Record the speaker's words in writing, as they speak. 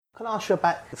Can I ask you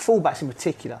about the fullbacks in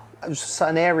particular? It was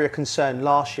an area of concern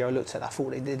last year. I looked at. I thought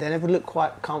they never looked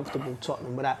quite comfortable,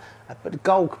 Tottenham, with that. But the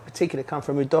goal, particularly, come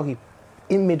from Udogie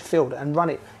in midfield and run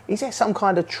it. Is there some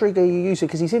kind of trigger you use?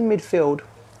 Because he's in midfield,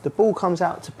 the ball comes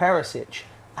out to Perisic,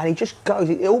 and he just goes.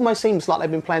 It almost seems like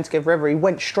they've been playing together forever. He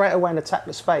went straight away and attacked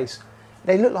the space.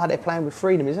 They look like they're playing with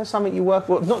freedom. Is that something you work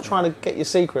with? I'm not trying to get your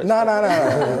secrets.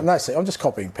 No. See, I'm just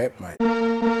copying Pep, mate.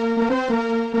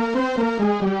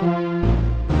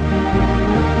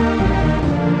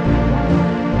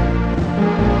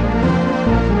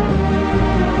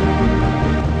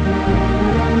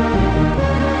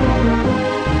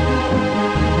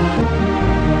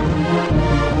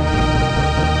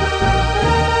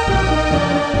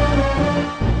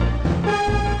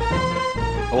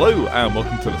 Hello and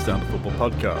welcome to the Sound of Football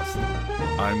podcast.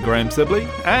 I'm Graham Sibley,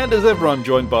 and as ever I'm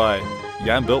joined by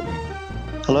Jan Bilton.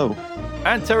 Hello.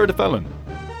 And Terry DeFellon.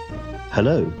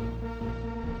 Hello.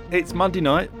 It's Monday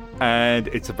night, and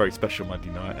it's a very special Monday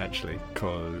night actually,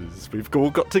 because we've all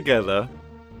got together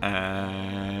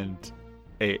and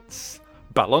it's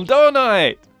Ballon d'Or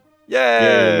night!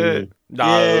 Yay!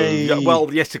 No,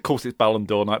 well, yes, of course it's Ballon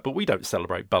d'Or night, but we don't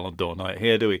celebrate Ballon d'Or night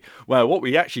here, do we? Well, what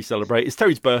we actually celebrate is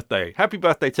Terry's birthday. Happy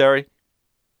birthday, Terry.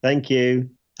 Thank you.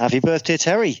 Happy birthday,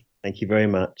 Terry. Thank you very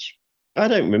much. I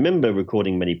don't remember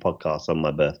recording many podcasts on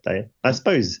my birthday. I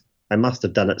suppose I must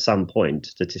have done at some point,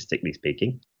 statistically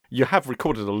speaking. You have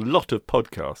recorded a lot of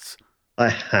podcasts. I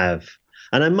have.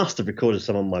 And I must have recorded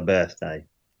some on my birthday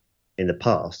in the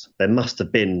past. There must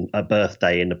have been a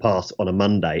birthday in the past on a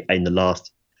Monday in the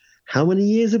last... How many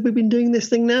years have we been doing this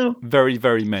thing now? Very,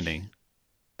 very many.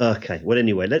 Okay. Well,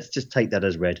 anyway, let's just take that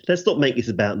as read. Let's not make this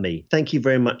about me. Thank you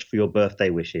very much for your birthday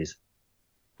wishes.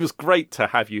 It was great to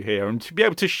have you here and to be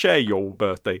able to share your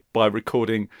birthday by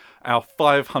recording our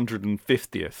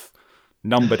 550th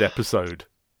numbered episode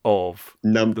of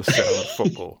The Sound of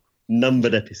Football.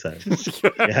 Numbered episode.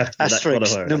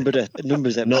 Asterisk,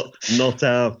 numbers episode. Not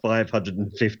our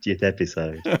 550th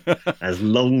episode, as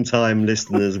long-time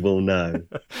listeners will know.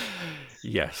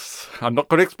 Yes. I'm not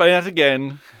going to explain that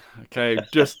again. Okay,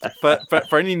 just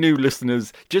for any new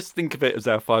listeners, just think of it as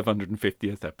our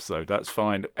 550th episode. That's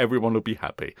fine. Everyone will be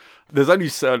happy. There's only a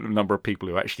certain number of people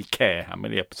who actually care how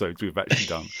many episodes we've actually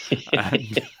done.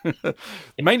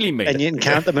 And mainly me. And you can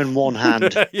count them in one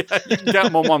hand. Yeah, you can count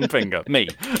them on one finger. Me.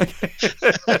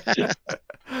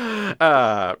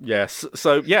 Yes.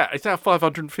 So, yeah, it's our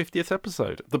 550th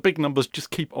episode. The big numbers just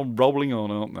keep on rolling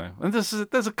on, aren't they? And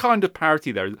there's a kind of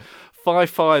parity there.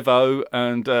 550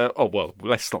 and,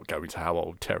 let's not go into how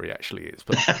old Terry actually is.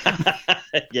 But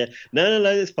yeah, no,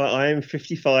 that's fine. I am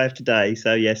 55 today,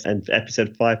 so yes, and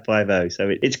episode 550.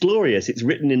 So it's glorious. It's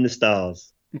written in the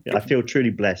stars. I feel truly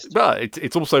blessed. But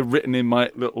it's also written in my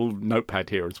little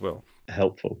notepad here as well.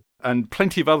 Helpful. And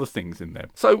plenty of other things in there.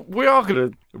 So we are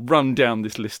going to run down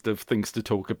this list of things to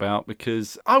talk about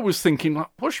because I was thinking,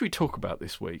 what should we talk about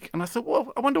this week? And I thought,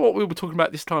 well, I wonder what we were talking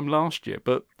about this time last year.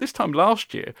 But this time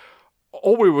last year,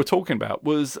 all we were talking about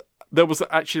was there was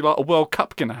actually like a World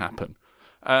Cup going to happen.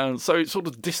 And so it sort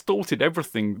of distorted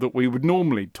everything that we would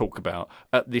normally talk about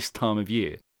at this time of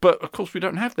year. But of course we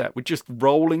don't have that. We're just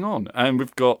rolling on. And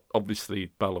we've got,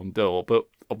 obviously, Ballon d'Or. But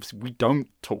obviously we don't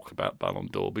talk about Ballon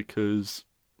d'Or because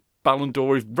Ballon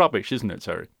d'Or is rubbish, isn't it,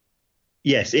 Terry?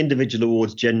 Yes, individual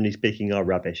awards, generally speaking, are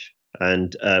rubbish.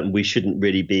 And we shouldn't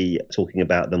really be talking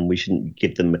about them. We shouldn't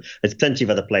give them... There's plenty of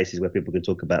other places where people can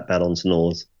talk about Ballons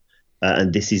d'Ors.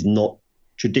 And this is not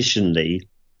traditionally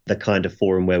the kind of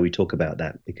forum where we talk about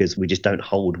that because we just don't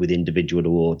hold with individual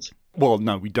awards. Well,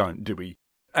 no, we don't, do we?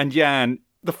 And Jan,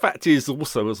 the fact is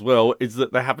also as well is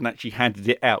that they haven't actually handed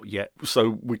it out yet.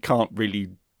 So we can't really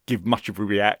give much of a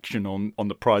reaction on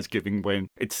the prize giving when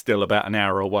it's still about an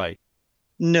hour away.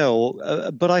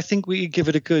 No, but I think we give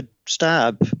it a good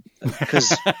stab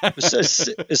because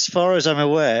as far as I'm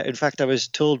aware, in fact, I was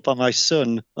told by my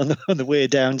son on the way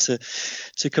down to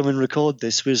come and record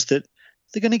this was that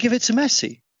they're going to give it to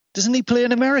Messi. Doesn't he play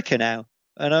in America now?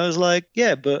 And I was like,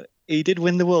 yeah, but he did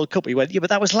win the World Cup. He went, yeah,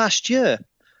 but that was last year.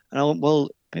 And I went, well,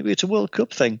 maybe it's a World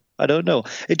Cup thing. I don't know.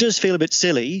 It does feel a bit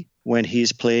silly when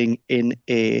he's playing in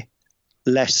a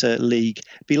lesser league.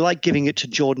 It'd be like giving it to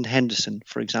Jordan Henderson,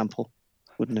 for example.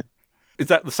 Wouldn't it? Is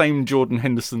that the same Jordan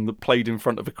Henderson that played in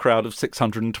front of a crowd of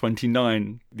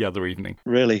 629 the other evening?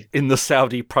 Really? In the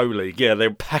Saudi Pro League. Yeah,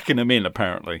 they're packing him in,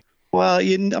 apparently. Well,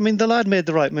 the lad made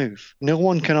the right move. No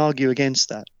one can argue against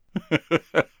that.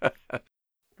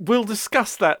 We'll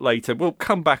discuss that later. We'll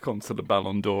come back onto the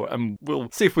Ballon d'Or and we'll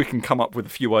see if we can come up with a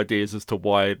few ideas as to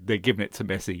why they're giving it to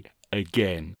Messi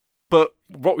again. But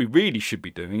what we really should be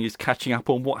doing is catching up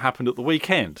on what happened at the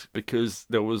weekend, because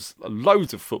there was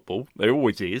loads of football. There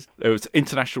always is. There was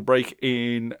international break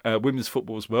in women's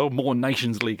football as well. More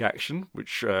Nations League action,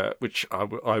 which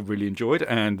I really enjoyed.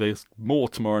 And there's more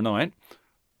tomorrow night.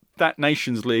 That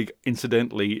Nations League,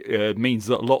 incidentally, means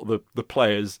that a lot of the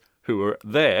players who are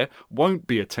there won't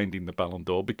be attending the Ballon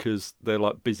d'Or because they're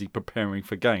like busy preparing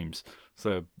for games.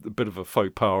 So a bit of a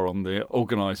faux pas on the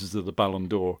organisers of the Ballon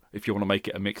d'Or. If you want to make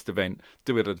it a mixed event,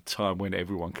 do it at a time when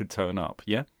everyone can turn up,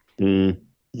 yeah?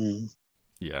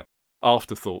 Yeah.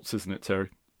 Afterthoughts, isn't it, Terry?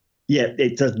 Yeah,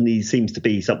 it certainly seems to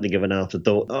be something of an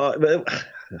afterthought.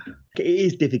 It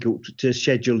is difficult to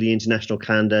schedule the international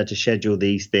calendar, to schedule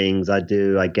these things. I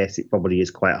guess it probably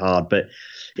is quite hard, but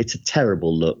it's a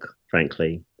terrible look,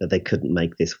 frankly, that they couldn't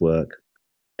make this work.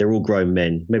 They're all grown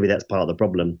men. Maybe that's part of the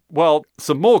problem. Well,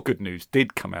 some more good news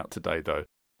did come out today, though.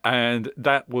 And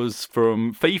that was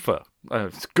from FIFA.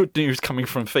 It's good news coming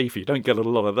from FIFA. You don't get a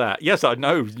lot of that. Yes, I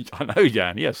know,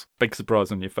 Jan. Yes, big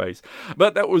surprise on your face.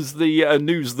 But that was the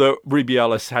news that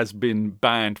Rubiales has been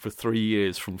banned for 3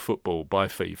 years from football by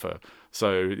FIFA.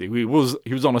 So he was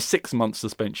on a 6-month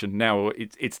suspension. Now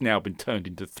it's now been turned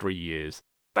into 3 years.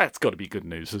 That's got to be good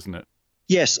news, isn't it?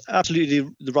 Yes, absolutely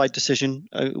the right decision.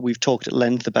 We've talked at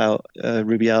length about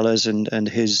Rubiales and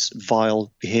his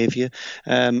vile behaviour.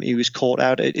 He was caught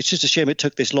out. It's just a shame it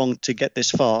took this long to get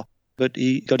this far, but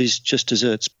he got his just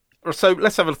desserts. So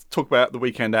let's have a talk about the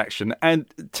weekend action. And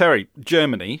Terry,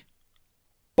 Germany,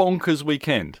 bonkers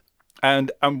weekend.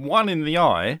 And one in the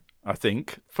eye, I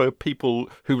think, for people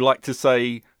who like to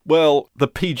say, well, the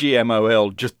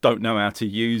PGMOL just don't know how to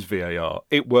use VAR.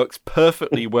 It works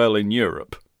perfectly well in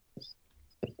Europe.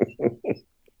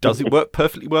 Does it work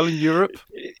perfectly well in Europe?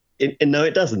 No,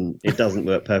 it doesn't. It doesn't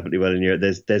work perfectly well in Europe.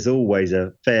 There's always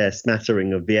a fair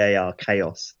smattering of VAR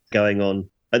chaos going on.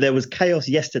 There was chaos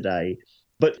yesterday,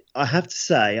 but I have to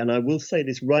say, and I will say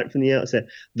this right from the outset,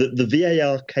 that the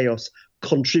VAR chaos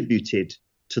contributed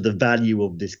to the value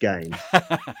of this game.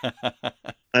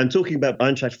 I'm talking about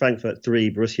Eintracht Frankfurt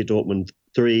 3, Borussia Dortmund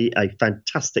 3, a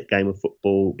fantastic game of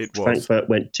football. Frankfurt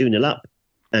went 2-0 up,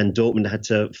 and Dortmund had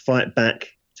to fight back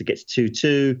to get to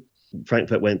 2-2.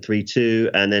 Frankfurt went 3-2,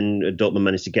 and then Dortmund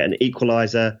managed to get an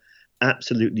equaliser.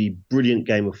 Absolutely brilliant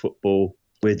game of football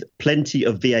with plenty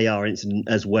of VAR incident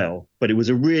as well. But it was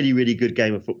a really, really good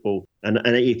game of football. And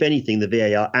if anything, the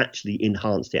VAR actually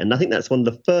enhanced it. And I think that's one of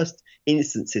the first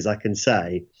instances I can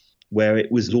say where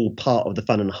it was all part of the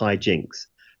fun and hijinks.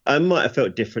 I might have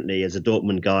felt differently as a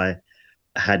Dortmund guy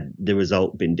had the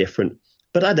result been different.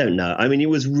 But I don't know. I mean, it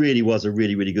was a really,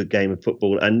 really good game of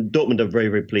football. And Dortmund are very,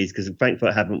 very pleased because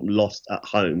Frankfurt haven't lost at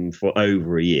home for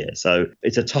over a year. So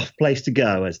it's a tough place to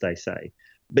go, as they say.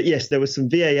 But yes, there was some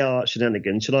VAR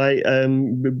shenanigans. Should I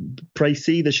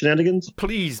see the shenanigans?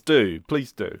 Please do.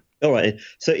 Please do. All right.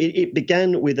 So it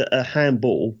began with a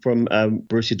handball from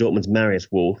Borussia Dortmund's Marius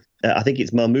Wolf. I think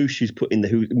it's Marmoush who's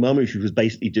Marmoush was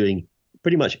basically doing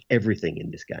pretty much everything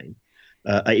in this game.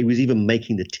 He was even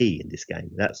making the tea in this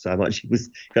game. That's how much he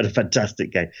got a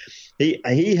fantastic game.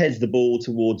 He heads the ball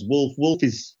towards Wolf. Wolf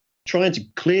is trying to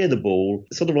clear the ball,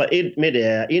 sort of like in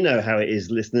midair. You know how it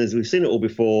is, listeners. We've seen it all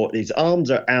before. His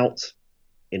arms are out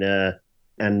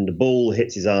and the ball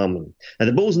hits his arm. And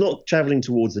the ball's not travelling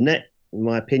towards the net, in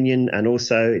my opinion, and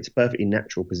also it's a perfectly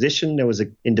natural position. There was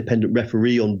an independent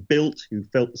referee on Bild who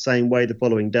felt the same way the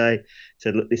following day.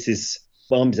 Said, look, this is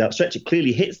arm is outstretched. It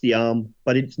clearly hits the arm,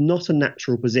 but it's not a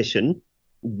natural position,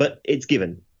 but it's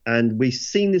given. And we've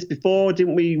seen this before,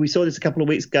 didn't we? We saw this a couple of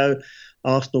weeks ago.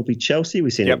 Arsenal v Chelsea.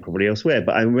 We've seen it probably elsewhere,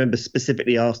 but I remember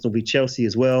specifically Arsenal v Chelsea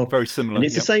as well. Very similar. And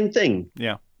it's the same thing.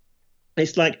 Yeah.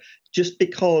 It's like just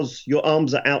because your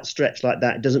arms are outstretched like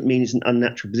that, it doesn't mean it's an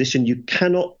unnatural position. You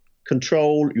cannot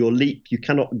control your leap. You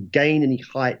cannot gain any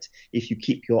height if you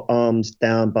keep your arms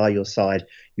down by your side.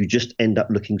 You just end up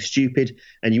looking stupid,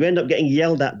 and you end up getting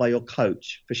yelled at by your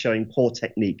coach for showing poor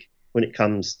technique when it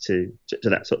comes to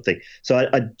that sort of thing. So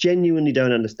I genuinely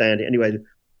don't understand it. Anyway,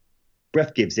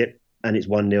 ref gives it, and it's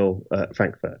 1-0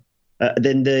 Frankfurt.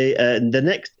 Then the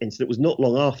next incident was not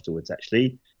long afterwards,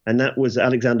 actually, and that was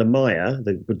Alexander Meyer,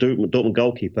 the Dortmund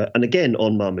goalkeeper, and again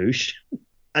on Marmoush.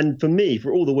 And for me,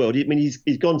 for all the world, I mean,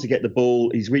 he's gone to get the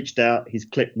ball. He's reached out. He's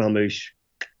clipped Marmoush.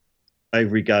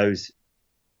 Over he goes.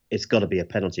 It's got to be a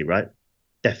penalty, right?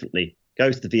 Definitely.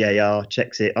 Goes to the VAR,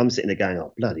 checks it. I'm sitting there going,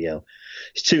 oh, bloody hell.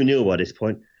 It's 2-0 by this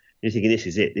point. And you're thinking, this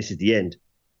is it. This is the end.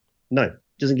 No,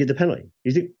 doesn't give the penalty.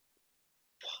 You think,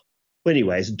 well,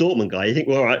 anyway, as a Dortmund guy, you think,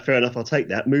 well, all right, fair enough. I'll take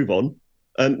that. Move on.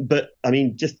 But, I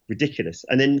mean, just ridiculous.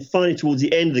 And then finally, towards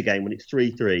the end of the game, when it's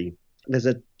 3-3, there's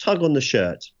a tug on the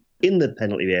shirt in the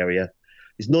penalty area.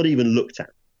 It's not even looked at.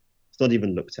 not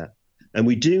even looked at. And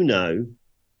we do know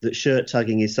that shirt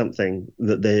tugging is something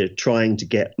that they're trying to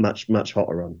get much, much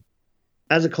hotter on.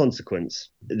 As a consequence,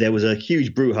 there was a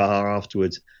huge brouhaha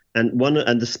afterwards, and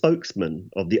the spokesman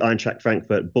of the Eintracht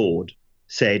Frankfurt board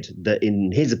said that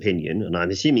in his opinion, and I'm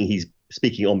assuming he's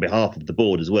speaking on behalf of the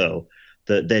board as well,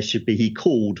 that he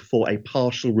called for a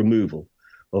partial removal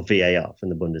of VAR from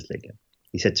the Bundesliga.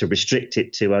 He said to restrict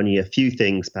it to only a few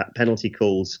things, penalty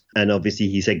calls, and obviously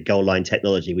he said goal line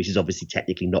technology, which is obviously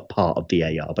technically not part of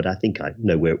VAR, but I think I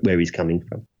know where he's coming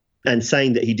from. And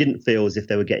saying that he didn't feel as if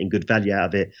they were getting good value out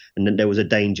of it, and that there was a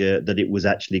danger that it was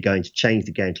actually going to change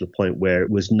the game to the point where it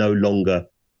was no longer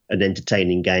an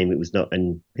entertaining game. It was not,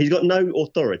 and he's got no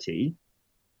authority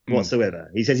whatsoever.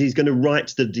 He says he's going to write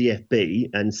to the DFB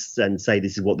and say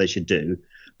this is what they should do,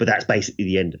 but that's basically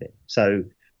the end of it. So,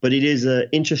 but it is an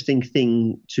interesting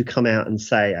thing to come out and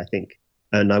say, I think,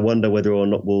 and I wonder whether or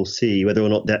not we'll see whether or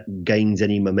not that gains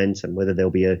any momentum, whether there'll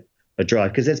be a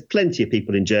drive, because there's plenty of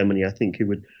people in Germany, I think, who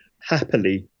would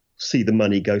happily see the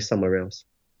money go somewhere else.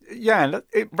 Yeah,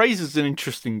 it raises an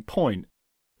interesting point.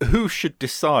 Who should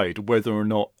decide whether or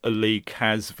not a league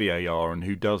has VAR and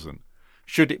who doesn't?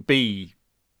 Should it be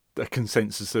a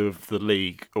consensus of the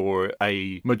league or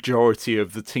a majority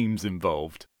of the teams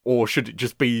involved? Or should it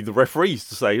just be the referees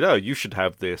to say, no, you should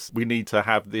have this. We need to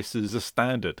have this as a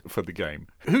standard for the game.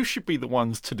 Who should be the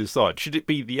ones to decide? Should it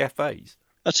be the FAs?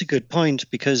 That's a good point,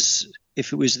 because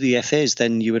if it was the FAs,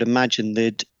 then you would imagine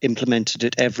they'd implemented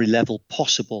at every level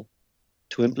possible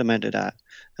to implement it at,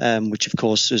 which, of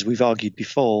course, as we've argued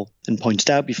before and pointed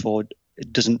out before,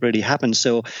 it doesn't really happen.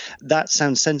 So that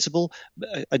sounds sensible.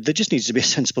 There just needs to be a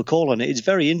sensible call on it. It's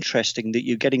very interesting that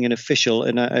you're getting an official,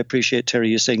 and I appreciate, Terry,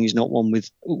 you're saying he's not one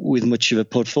with much of a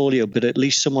portfolio, but at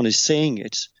least someone is saying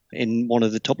it in one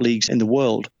of the top leagues in the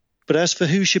world. But as for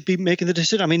who should be making the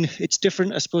decision, I mean, it's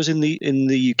different, I suppose, in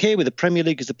the UK with the Premier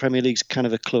League, because the Premier League's kind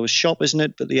of a closed shop, isn't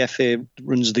it? But the FA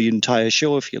runs the entire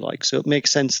show, if you like. So it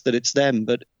makes sense that it's them.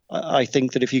 But I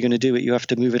think that if you're going to do it, you have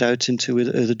to move it out into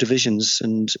other divisions.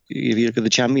 And if you look at the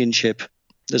Championship,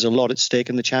 there's a lot at stake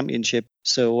in the Championship.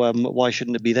 So why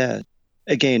shouldn't it be there?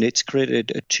 Again, it's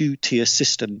created a two-tier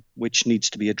system which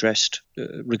needs to be addressed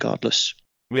regardless.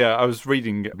 Yeah, I was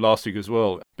reading last week as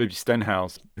well, Bibi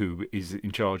Stenhouse, who is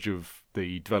in charge of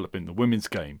the development of the women's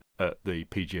game at the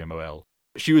PGMOL.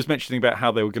 She was mentioning about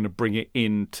how they were going to bring it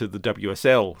into the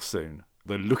WSL soon.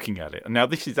 They're looking at it. And now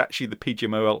this is actually the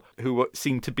PGMOL who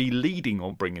seem to be leading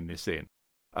on bringing this in.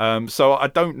 So I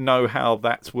don't know how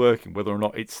that's working, whether or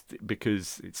not it's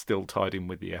because it's still tied in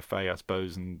with the FA, I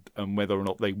suppose, and whether or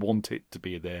not they want it to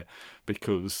be there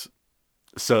because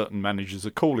certain managers are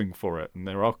calling for it, and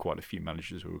there are quite a few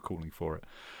managers who are calling for it.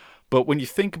 But when you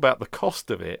think about the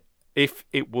cost of it, if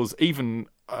it was even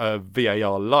a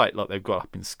VAR light like they've got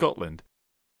up in Scotland,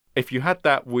 if you had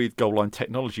that with goal line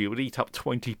technology, it would eat up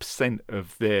 20%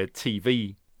 of their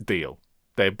TV deal.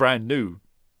 Their brand new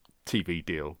TV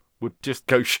deal would just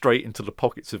go straight into the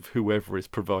pockets of whoever is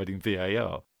providing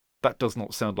VAR. That does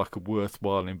not sound like a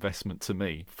worthwhile investment to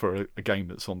me for a game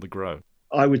that's on the grow.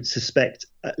 I would suspect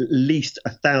at least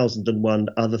 1,001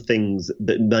 other things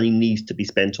that money needs to be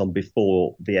spent on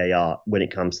before VAR when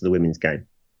it comes to the women's game.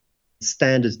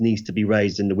 Standards needs to be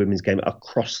raised in the women's game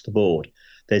across the board.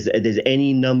 There's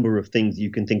any number of things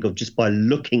you can think of just by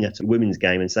looking at a women's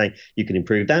game and saying you can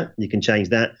improve that, you can change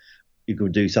that, you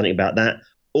can do something about that.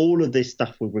 All of this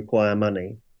stuff will require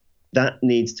money. That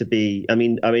needs to be,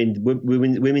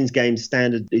 women's game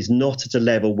standard is not at a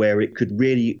level where it could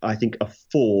really, I think,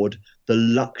 afford the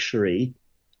luxury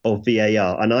of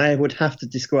VAR. And I would have to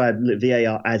describe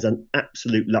VAR as an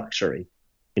absolute luxury.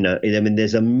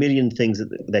 There's a million things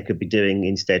that they could be doing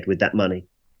instead with that money.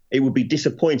 It would be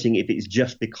disappointing if it's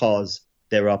just because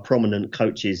there are prominent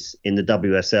coaches in the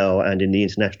WSL and in the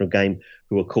international game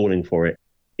who are calling for it.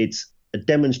 It's a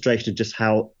demonstration of just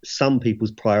how some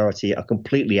people's priority are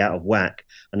completely out of whack.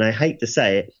 And I hate to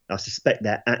say it, I suspect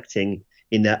they're acting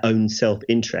in their own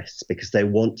self-interests because they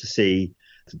want to see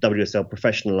the WSL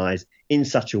professionalise in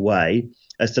such a way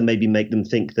as to maybe make them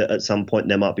think that at some point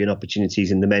there might be an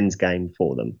opportunities in the men's game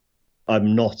for them.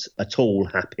 I'm not at all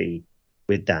happy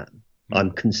with that.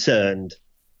 I'm concerned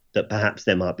that perhaps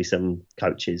there might be some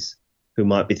coaches who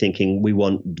might be thinking we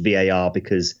want VAR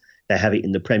because they have it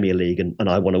in the Premier League and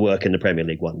I want to work in the Premier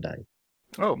League one day.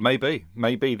 Oh, maybe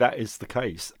that is the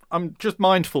case. I'm just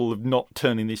mindful of not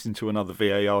turning this into another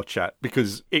VAR chat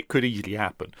because it could easily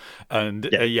happen. And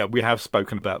we have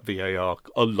spoken about VAR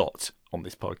a lot on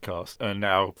this podcast and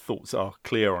our thoughts are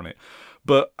clear on it.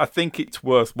 But I think it's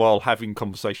worthwhile having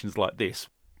conversations like this.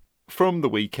 From the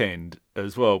weekend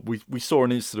as well, we saw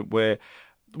an incident where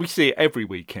We see it every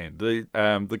weekend.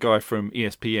 The guy from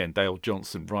ESPN, Dale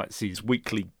Johnson, writes his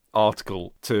weekly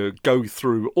article to go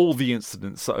through all the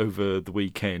incidents over the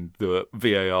weekend that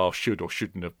VAR should or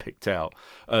shouldn't have picked out,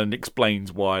 and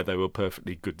explains why they were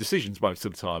perfectly good decisions most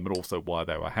of the time, and also why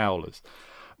they were howlers.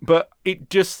 But it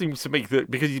just seems to me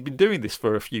that, because he's been doing this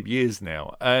for a few years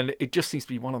now, and it just seems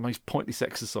to be one of the most pointless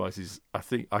exercises I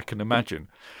think I can imagine.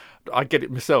 I get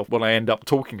it myself when I end up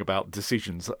talking about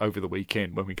decisions over the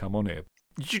weekend when we come on here.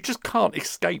 You just can't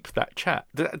escape that chat.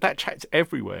 That chat's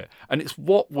everywhere. And it's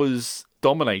what was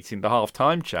dominating the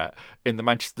half-time chat in the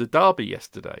Manchester derby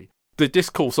yesterday. The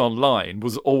discourse online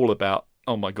was all about,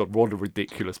 oh my God, what a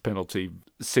ridiculous penalty.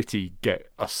 City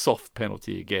get a soft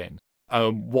penalty again.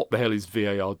 What the hell is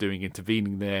VAR doing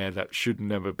intervening there? That should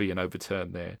never be an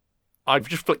overturn there. I've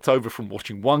just flicked over from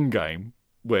watching one game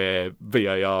where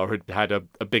VAR had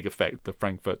a big effect, the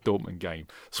Frankfurt-Dortmund game,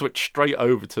 switched straight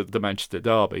over to the Manchester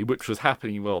derby, which was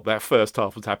happening, well, that first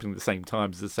half was happening at the same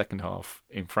time as the second half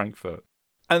in Frankfurt.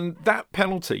 And that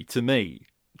penalty, to me,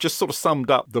 just sort of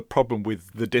summed up the problem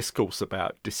with the discourse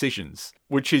about decisions,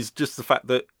 which is just the fact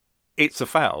that it's a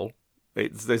foul.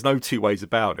 There's no two ways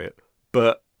about it.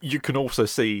 But you can also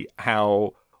see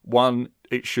how, one,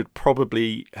 it should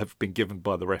probably have been given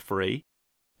by the referee.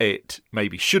 It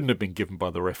maybe shouldn't have been given by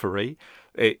the referee.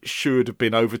 It should have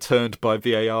been overturned by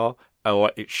VAR,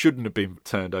 or it shouldn't have been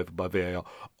turned over by VAR.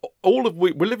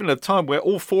 We're living in a time where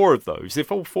all four of those,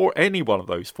 if any one of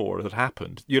those four had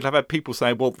happened, you'd have had people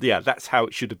saying, well, yeah, that's how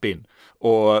it should have been,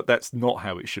 or that's not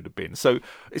how it should have been. So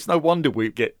it's no wonder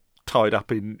we get tied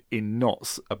up in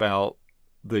knots about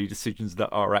the decisions that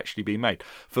are actually being made.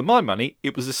 For my money,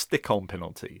 it was a stick-on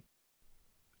penalty.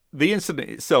 The incident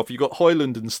itself, you've got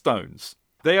Højlund and Stones.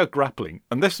 They are grappling,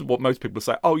 and this is what most people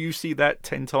say, oh, you see that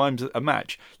 10 times a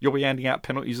match, you'll be handing out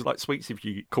penalties like sweets if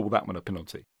you call that one a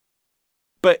penalty.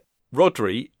 But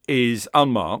Rodri is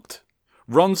unmarked,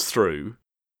 runs through,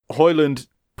 Højlund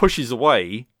pushes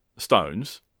away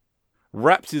Stones,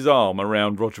 wraps his arm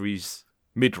around Rodri's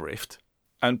midriff,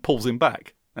 and pulls him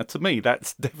back. Now, to me,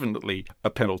 that's definitely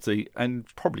a penalty, and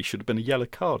probably should have been a yellow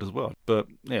card as well. But,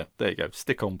 yeah, there you go,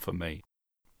 stick on for me.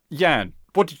 Jan,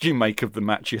 what did you make of the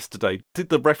match yesterday? Did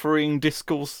the refereeing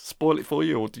discourse spoil it for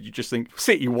you, or did you just think,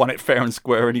 City won it fair and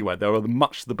square anyway? They were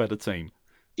much the better team.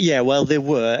 Yeah, well, they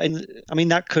were. And I mean,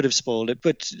 that could have spoiled it.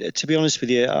 But to be honest with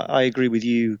you, I agree with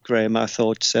you, Graham. I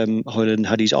thought Højlund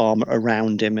had his arm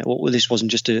around him. This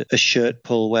wasn't just a shirt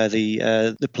pull where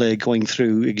the player going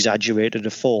through exaggerated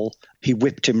a fall. He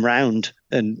whipped him round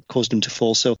and caused him to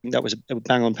fall. So that was a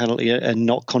bang-on penalty and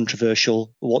not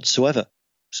controversial whatsoever.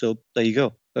 So there you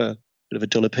go. Bit of a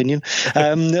dull opinion.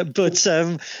 But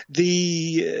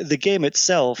the game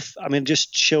itself, I mean,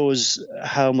 just shows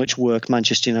how much work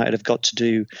Manchester United have got to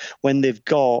do when they've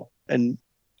got, and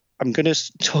I'm going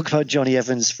to talk about Johnny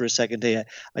Evans for a second here.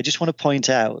 I just want to point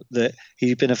out that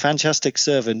he's been a fantastic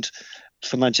servant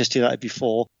for Manchester United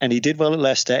before, and he did well at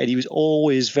Leicester, and he was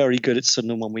always very good at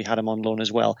Sunderland when we had him on loan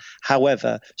as well.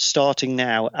 However, starting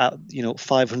now at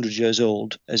 500 years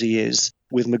old as he is,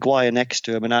 with Maguire next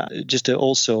to him, and just to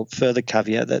also further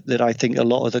caveat that I think a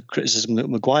lot of the criticism that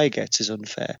Maguire gets is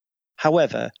unfair.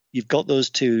 However, you've got those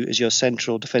two as your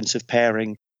central defensive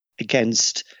pairing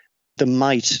against the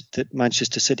might that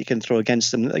Manchester City can throw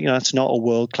against them. It's not a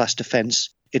world-class defence,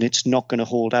 and it's not going to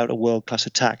hold out a world-class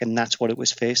attack, and that's what it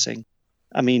was facing.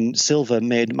 I mean, Silva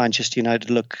made Manchester United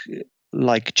look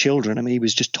like children. I mean, he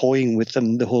was just toying with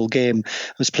them the whole game.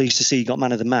 I was pleased to see he got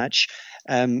man of the match,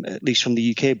 at least from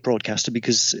the UK broadcaster,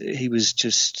 because he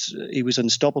was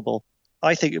unstoppable.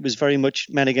 I think it was very much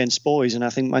men against boys, and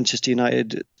I think Manchester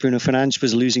United, Bruno Fernandes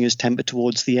was losing his temper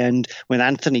towards the end. When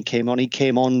Anthony came on, he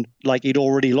came on like he'd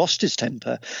already lost his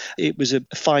temper. It was a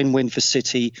fine win for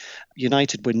City.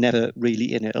 United were never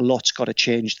really in it. A lot's got to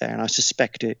change there, and I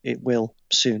suspect it will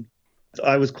soon.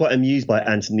 I was quite amused by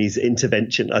Anthony's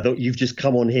intervention. I thought, you've just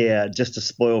come on here just to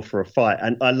spoil for a fight.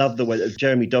 And I love the way that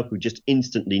Jeremy Doku just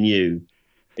instantly knew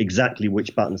exactly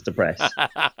which buttons to press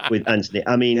with Anthony.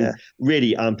 I mean,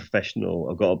 really unprofessional,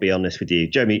 I've got to be honest with you.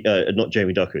 Not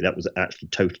Jeremy Doku, that was actually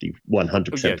totally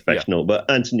 100% professional. But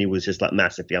Anthony was just like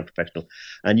massively unprofessional.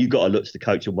 And you've got to look to the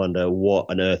coach and wonder, what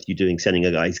on earth you're doing sending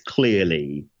a guy who's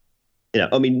clearly...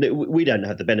 I mean, we don't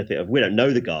have the benefit of, we don't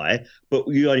know the guy, but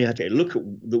you only have to look at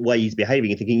the way he's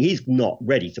behaving and thinking he's not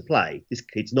ready to play. This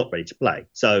kid's not ready to play.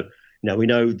 So, we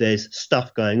know there's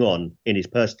stuff going on in his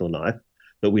personal life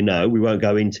that we won't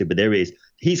go into, but there is.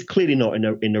 He's clearly not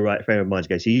in the right frame of mind to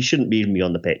go, so he shouldn't even be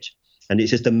on the pitch. And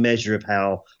it's just a measure of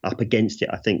how up against it,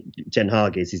 I think, Ten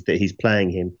Hag is that he's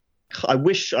playing him. I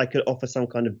wish I could offer some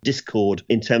kind of discord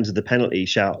in terms of the penalty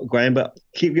shout, Graham, but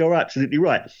you're absolutely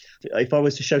right. If I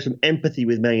was to show some empathy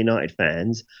with Man United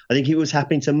fans, I think if it was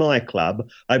happening to my club,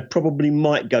 I probably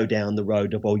might go down the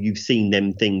road of, you've seen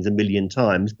them things a million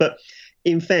times. But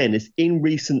in fairness, in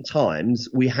recent times,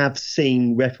 we have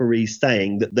seen referees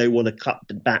saying that they want to cut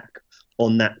back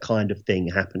on that kind of thing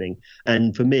happening.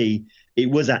 And for me,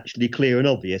 it was actually clear and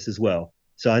obvious as well.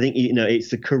 So I think, it's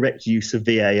the correct use of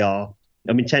VAR.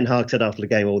 I mean, Ten Hag said after the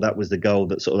game, that was the goal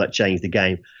that sort of like changed the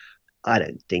game. I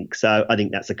don't think so. I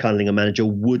think that's a kind of thing a manager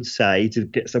would say to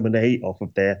get some of the heat off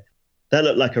of there. That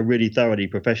looked like a really thoroughly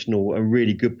professional and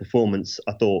really good performance,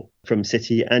 I thought, from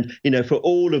City. And, for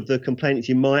all of the complaints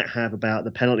you might have about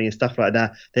the penalty and stuff like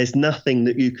that, there's nothing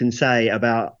that you can say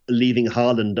about leaving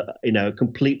Haaland,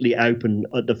 completely open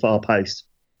at the far post.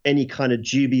 Any kind of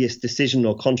dubious decision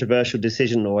or controversial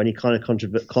decision or any kind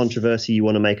of controversy you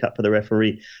want to make up for the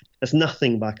referee, that's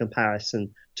nothing by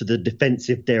comparison to the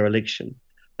defensive dereliction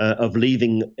of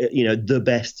leaving, the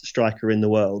best striker in the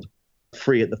world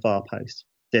free at the far post.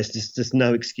 There's just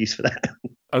no excuse for that.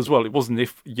 As well, it wasn't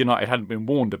if United hadn't been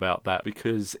warned about that,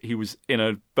 because he was in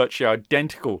a virtually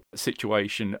identical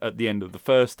situation at the end of the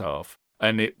first half.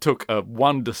 And it took a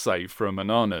wonder save from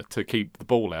Onana to keep the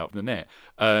ball out of the net.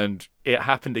 And it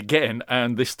happened again,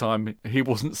 and this time he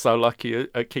wasn't so lucky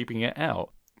at keeping it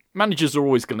out. Managers are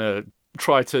always going to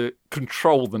try to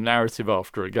control the narrative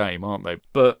after a game, aren't they?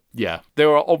 But yeah,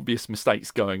 there are obvious mistakes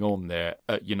going on there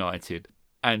at United.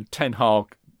 And Ten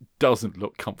Hag doesn't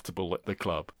look comfortable at the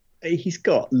club. He's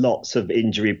got lots of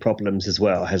injury problems as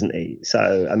well, hasn't he?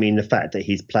 So, I mean, the fact that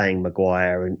he's playing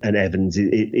Maguire and Evans,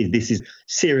 this is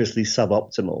seriously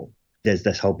suboptimal. There's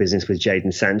this whole business with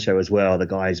Jadon Sancho as well. The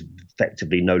guy's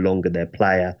effectively no longer their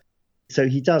player. So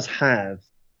he does have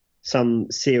some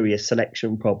serious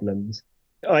selection problems.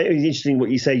 It's interesting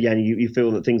what you say, Yanni. You feel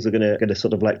that things are going to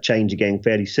sort of like change again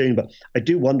fairly soon. But I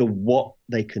do wonder what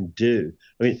they can do.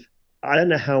 I mean, I don't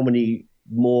know how many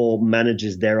more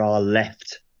managers there are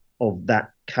left of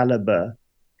that caliber,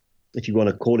 if you want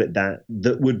to call it that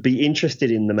would be interested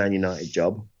in the Man United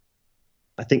job.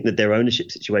 I think that their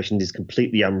ownership situation is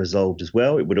completely unresolved as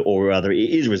well. Or rather, it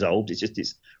is resolved.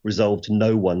 It's resolved to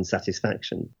no one's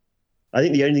satisfaction. I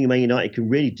think the only thing Man United can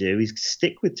really do is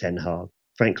stick with Ten Hag,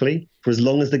 frankly, for as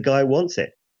long as the guy wants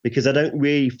it, because I don't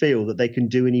really feel that they can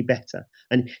do any better.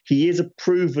 And he is a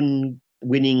proven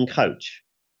winning coach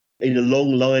in a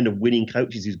long line of winning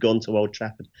coaches who's gone to Old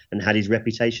Trafford and had his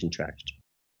reputation trashed.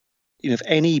 If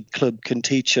any club can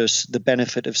teach us the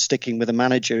benefit of sticking with a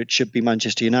manager, it should be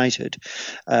Manchester United.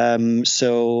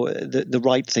 So the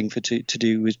right thing to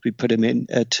do is we put him in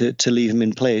to leave him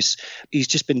in place. He's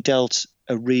just been dealt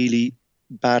a really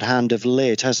bad hand of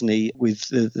late, hasn't he? With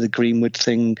the Greenwood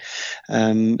thing,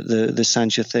 the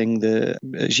Sancho thing,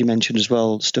 as you mentioned as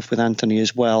well, stuff with Anthony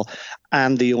as well,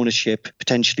 and the ownership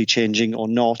potentially changing or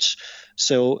not.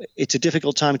 So it's a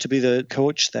difficult time to be the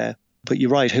coach there. But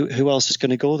you're right. Who else is going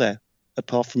to go there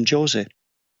apart from Jose?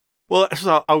 Well,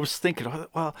 so I was thinking,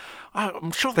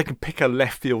 I'm sure they can pick a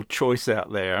left field choice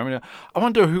out there. I mean, I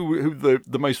wonder who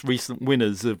the most recent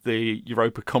winners of the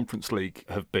Europa Conference League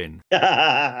have been.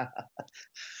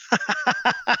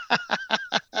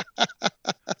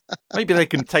 Maybe they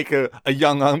can take a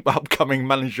young upcoming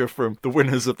manager from the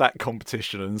winners of that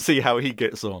competition and see how he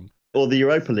gets on. Or the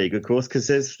Europa League, of course, because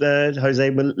there's Jose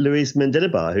Luis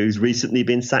Mendilibar, who's recently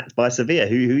been sacked by Sevilla,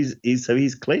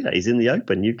 he's clear, he's in the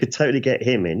open. You could totally get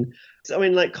him in. So, I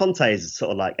mean, like Conte is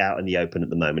sort of like out in the open at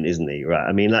the moment, isn't he? Right?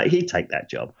 I mean, like he'd take that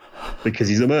job because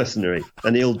he's a mercenary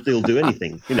and he'll do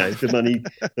anything.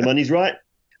 The money's right,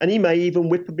 and he may even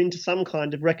whip him into some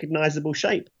kind of recognisable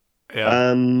shape.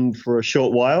 Yeah. For a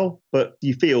short while, but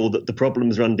you feel that the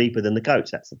problems run deeper than the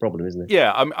coach. That's the problem, isn't it?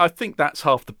 Yeah, I think that's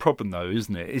half the problem, though,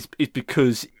 isn't it? It's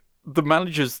because the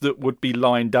managers that would be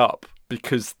lined up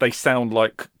because they sound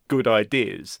like good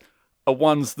ideas are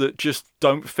ones that just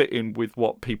don't fit in with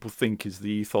what people think is the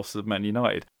ethos of Man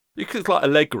United. Because like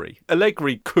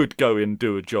Allegri could go and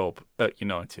do a job at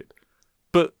United,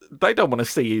 but they don't want to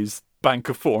see his bank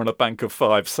of four and a bank of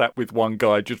five sat with one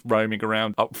guy just roaming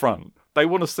around up front. They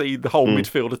want to see the whole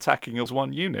midfield attacking as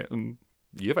one unit, and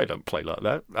Juve don't play like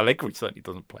that. Allegri certainly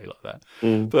doesn't play like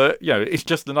that. But, it's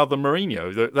just another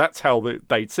Mourinho. That's how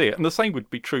they'd see it. And the same would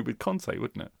be true with Conte,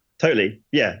 wouldn't it? Totally,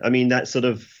 yeah. I mean, that sort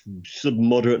of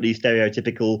moderately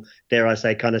stereotypical, dare I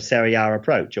say, kind of Serie A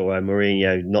approach, or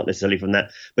Mourinho, not necessarily from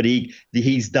that, but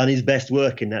he's done his best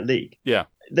work in that league. Yeah.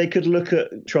 They could look at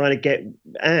trying to get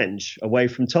Ange away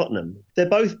from Tottenham. They're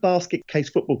both basket case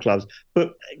football clubs,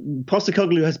 but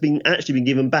Postecoglou has actually been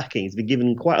given backing. He's been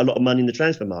given quite a lot of money in the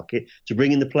transfer market to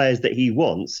bring in the players that he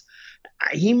wants.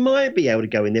 he might be able to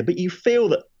go in there, but you feel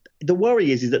that the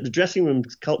worry is that the dressing room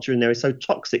culture in there is so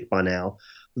toxic by now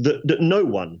that no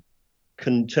one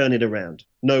can turn it around.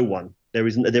 No one. There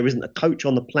isn't a coach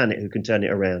on the planet who can turn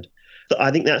it around.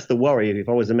 I think that's the worry. If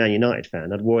I was a Man United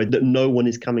fan, I'd worry that no one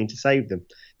is coming to save them.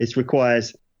 This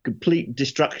requires complete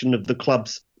destruction of the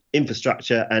club's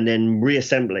infrastructure and then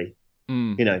reassembly,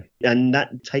 and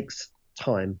that takes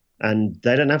time, and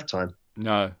they don't have time.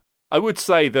 No. I would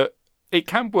say that it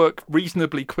can work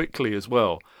reasonably quickly as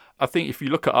well. I think if you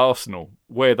look at Arsenal,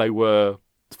 where they were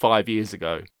 5 years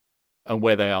ago and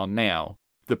where they are now,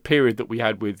 the period that we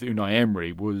had with Unai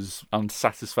Emery was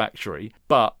unsatisfactory,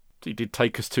 but he did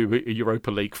take us to a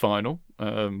Europa League final.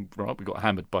 Right, we got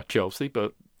hammered by Chelsea,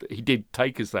 but he did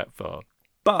take us that far.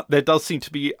 But there does seem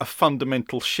to be a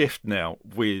fundamental shift now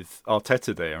with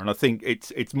Arteta there, and I think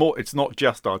it's not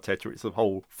just Arteta; it's the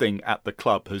whole thing at the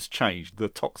club has changed. The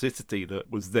toxicity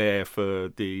that was there for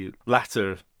the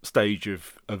latter stage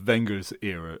of Wenger's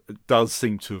era does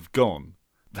seem to have gone.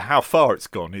 How far it's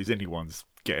gone is anyone's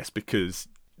guess, because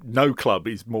no club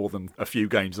is more than a few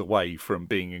games away from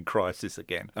being in crisis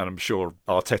again. And I'm sure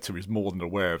Arteta is more than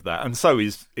aware of that. And so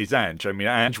is Ange. I mean,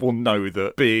 Ange will know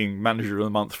that being manager of the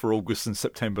month for August and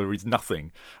September is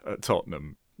nothing at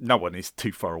Tottenham. No one is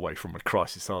too far away from a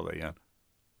crisis, are they, Jan?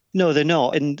 No, they're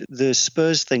not. And the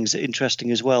Spurs thing's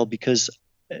interesting as well, because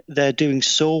they're doing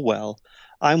so well.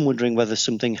 I'm wondering whether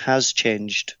something has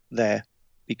changed there,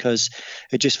 because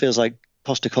it just feels like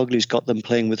Postecoglou's got them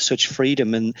playing with such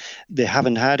freedom, and they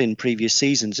haven't had in previous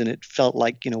seasons. And it felt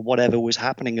like, whatever was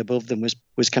happening above them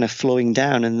was kind of flowing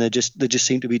down, and they just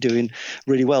seem to be doing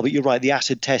really well. But you're right, the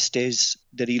acid test is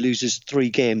that he loses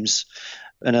 3 games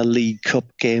and a League Cup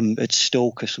game at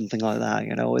Stoke or something like that.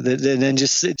 Then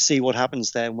just see what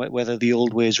happens there, whether the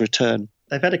old ways return.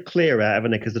 They've had a clear out,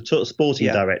 haven't they? Because the sporting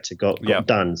director got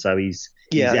done, so he's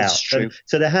out. That's true.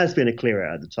 So there has been a clear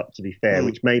out at the top, to be fair,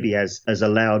 which maybe has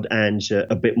allowed Ange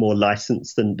a bit more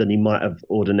license than he might have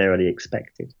ordinarily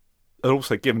expected. And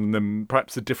also given them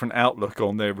perhaps a different outlook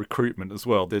on their recruitment as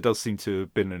well. There does seem to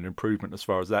have been an improvement as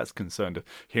far as that's concerned, of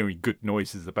hearing good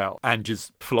noises about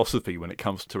Ange's philosophy when it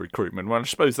comes to recruitment. Well, I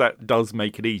suppose that does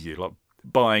make it easier, like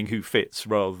buying who fits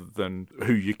rather than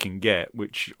who you can get,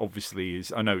 which obviously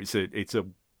is, I know it's a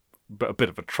bit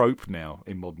of a trope now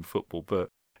in modern football,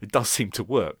 but it does seem to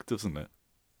work, doesn't it?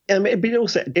 It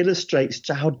also illustrates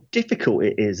how difficult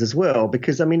it is as well,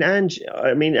 because Ange,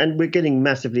 and we're getting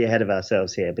massively ahead of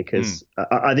ourselves here, because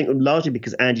I think largely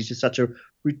because Ange is just such a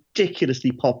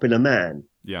ridiculously popular man.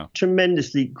 Yeah.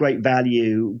 Tremendously great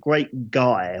value, great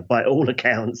guy by all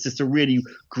accounts, just a really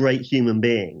great human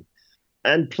being,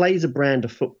 and plays a brand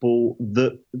of football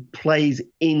that plays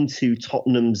into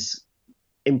Tottenham's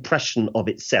impression of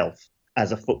itself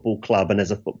as a football club and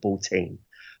as a football team.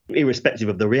 Irrespective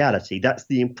of the reality, that's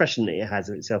the impression that it has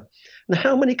of itself. And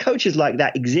how many coaches like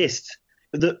that exist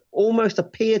that almost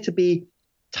appear to be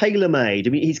tailor-made?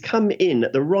 I mean, he's come in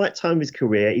at the right time of his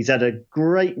career. He's had a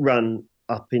great run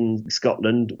up in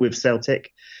Scotland with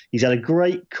Celtic. He's had a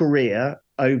great career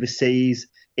overseas,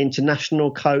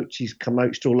 international coach. He's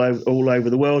coached all over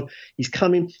the world. He's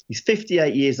coming. He's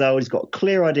 58 years old. He's got a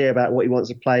clear idea about what he wants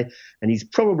to play, and he's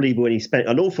probably, when he spent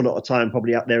an awful lot of time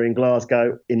probably up there in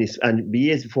Glasgow and the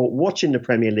years before, watching the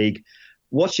Premier League,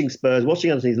 watching Spurs,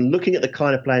 watching other teams, and looking at the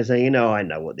kind of players, saying, I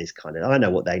know what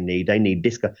they need. They need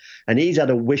this guy. And he's had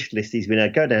a wish list. He's been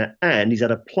able to go down, and he's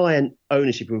had a pliant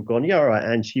ownership who've gone, all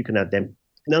right, Ange, you can have them.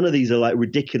 None of these are like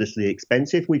ridiculously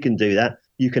expensive. We can do that.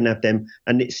 You can have them.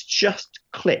 And it's just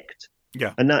clicked.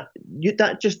 Yeah. And that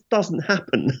just doesn't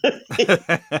happen.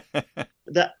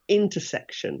 That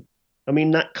intersection.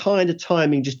 That kind of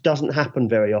timing just doesn't happen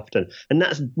very often. And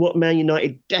that's what Man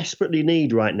United desperately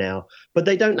need right now. But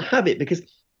they don't have it, because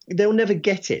they'll never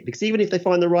get it. Because even if they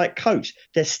find the right coach,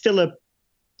 they're still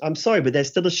I'm sorry, but they're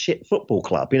still a shit football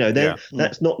club.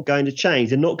 That's not going to change.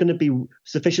 They're not going to be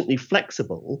sufficiently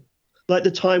flexible. Like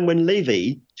the time when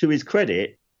Levy, to his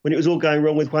credit, when it was all going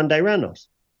wrong with Juan de Ramos,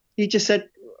 he just said,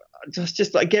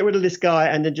 just like, get rid of this guy,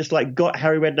 and then just like got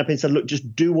Harry Redknapp and said, look,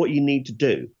 just do what you need to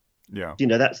do. Yeah.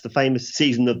 That's the famous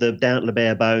season of the down at the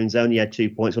bare bones, only had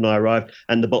 2 points when I arrived,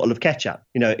 and the bottle of ketchup,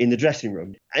 in the dressing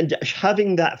room. And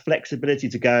having that flexibility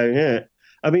to go,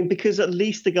 because at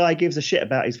least the guy gives a shit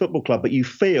about his football club, but you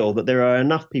feel that there are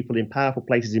enough people in powerful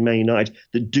places in Man United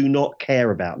that do not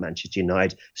care about Manchester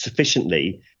United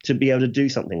sufficiently to be able to do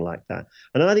something like that.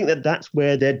 And I think that's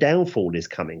where their downfall is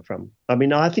coming from.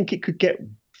 I think it could get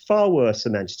far worse for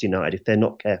Manchester United if they're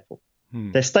not careful.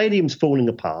 Their stadium's falling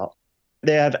apart.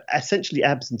 They have essentially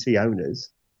absentee owners.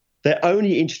 they're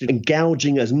only interested in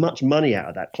gouging as much money out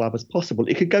of that club as possible.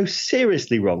 It could go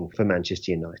seriously wrong for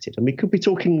Manchester United. And we could be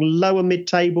talking lower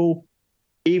mid-table,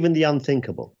 even the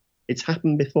unthinkable. It's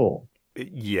happened before.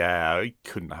 Yeah, it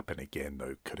couldn't happen again,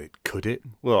 though, could it? Could it?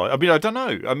 Well, I mean, I don't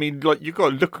know. I mean, like, you've got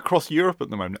to look across Europe at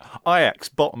the moment. Ajax,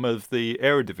 bottom of the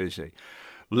Eredivisie.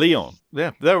 Lyon,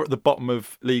 yeah, they're at the bottom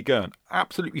of Ligue 1.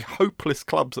 Absolutely hopeless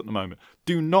clubs at the moment.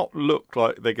 Do not look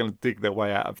like they're going to dig their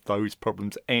way out of those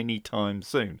problems anytime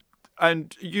soon.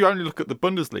 And you only look at the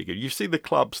Bundesliga, you see the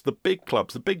clubs, the big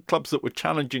clubs that were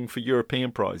challenging for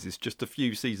European prizes just a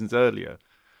few seasons earlier,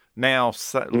 now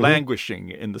languishing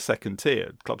in the second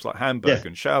tier. Clubs like Hamburg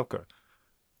and Schalke.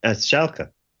 As Schalke.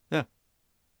 Yeah.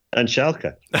 And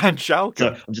Schalke. And Schalke.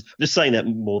 So I'm just saying that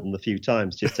more than a few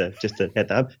times just to head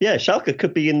that up. Yeah, Schalke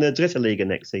could be in the Dritte Liga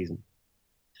next season.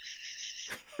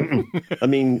 I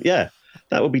mean, yeah,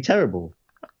 that would be terrible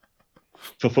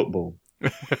for football.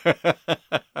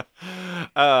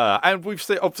 And we've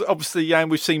seen, obviously, Jan,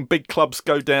 we've seen big clubs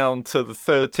go down to the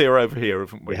third tier over here,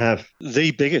 haven't we? We have.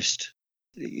 The biggest.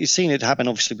 You've seen it happen,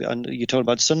 obviously. You're talking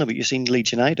about Sunderland, but you've seen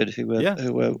Leeds United, who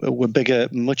were bigger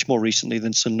much more recently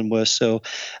than Sunderland were. So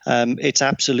it's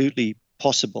absolutely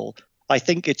possible. I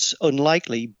think it's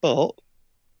unlikely, but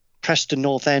Preston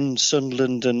North End,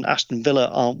 Sunderland and Aston Villa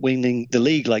aren't winning the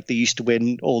league like they used to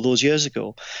win all those years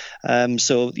ago.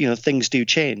 So, things do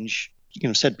change.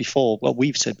 We've said before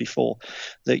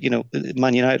that,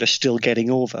 Man United are still getting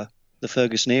over the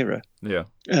Ferguson era. Yeah.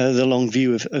 The long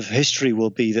view of history will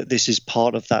be that this is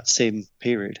part of that same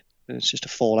period. It's just a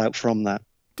fallout from that.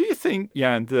 Do you think,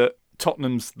 Jan, that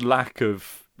Tottenham's lack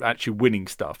of actually winning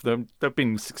stuff, they've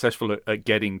been successful at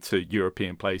getting to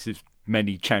European places,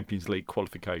 many Champions League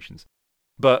qualifications,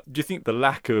 but do you think the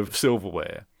lack of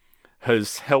silverware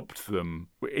has helped them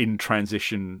in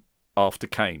transition after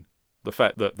Kane? The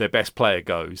fact that their best player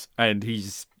goes and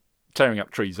he's tearing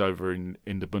up trees over in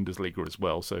the Bundesliga as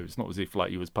well, so it's not as if like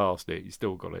he was past it, he's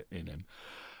still got it in him.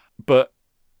 But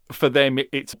for them,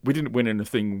 it's we didn't win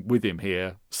anything with him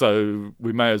here, so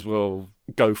we may as well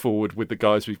go forward with the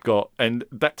guys we've got, and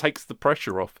that takes the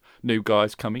pressure off new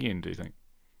guys coming in, do you think?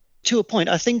 To a point,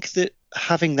 I think that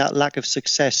having that lack of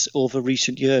success over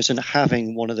recent years and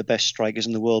having one of the best strikers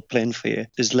in the world playing for you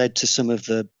has led to some of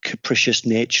the capricious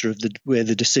nature of where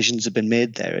the decisions have been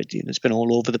made there. It's been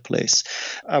all over the place.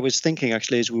 I was thinking,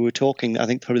 actually, as we were talking, I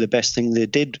think probably the best thing they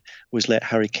did was let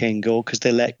Harry Kane go, because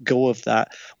they let go of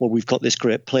that. Well, we've got this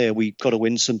great player, we've got to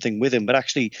win something with him. But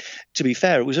actually, to be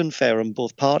fair, it was unfair on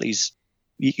both parties.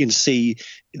 You can see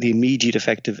the immediate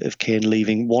effect of Kane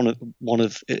leaving.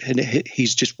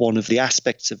 He's just one of the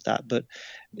aspects of that. But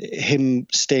him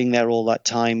staying there all that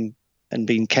time and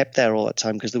being kept there all that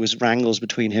time, because there was wrangles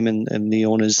between him and the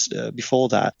owners before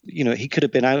that. He could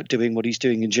have been out doing what he's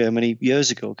doing in Germany years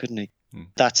ago, couldn't he?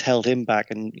 That's held him back,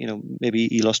 and maybe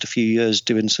he lost a few years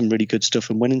doing some really good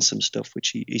stuff and winning some stuff, which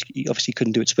he obviously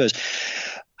couldn't do at Spurs.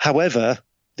 However,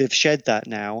 they've shed that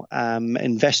now,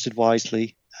 invested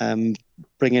wisely.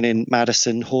 Bringing in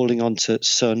Maddison, holding on to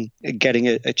Son, getting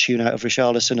a tune out of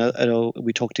Richarlison. I know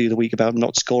we talked to you the week about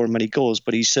not scoring many goals,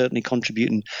 but he's certainly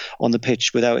contributing on the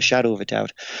pitch without a shadow of a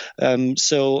doubt.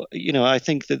 So I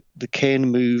think that the Kane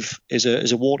move is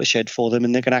a watershed for them,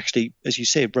 and they can actually, as you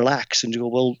say, relax and go,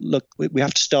 well, look, we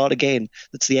have to start again.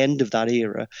 That's the end of that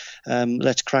era.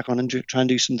 Let's crack on and try and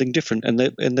do something different, and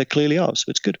they clearly are. So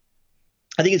it's good.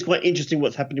 I think it's quite interesting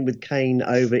what's happening with Kane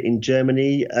over in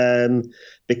Germany,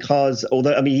 because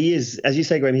although, he is, as you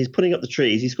say, Graham, he's putting up the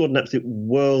trees. He scored an absolute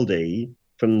worldie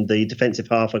from the defensive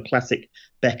half, a classic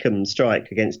Beckham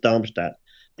strike against Darmstadt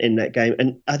in that game.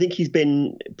 And I think he's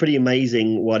been pretty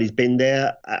amazing while he's been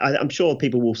there. I'm sure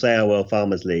people will say,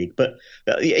 Farmers League. But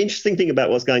the interesting thing about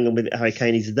what's going on with Harry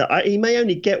Kane is that he may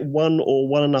only get 1 or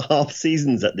 1.5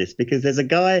 seasons at this, because there's a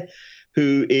guy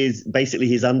who is basically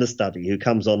his understudy, who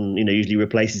comes on, usually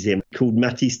replaces him, called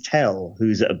Mathys Tel,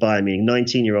 who's at Bayern Munich,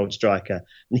 19-year-old striker.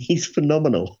 And he's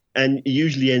phenomenal and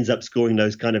usually ends up scoring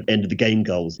those kind of end-of-the-game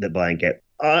goals that Bayern get.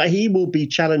 He will be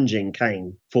challenging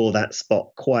Kane for that spot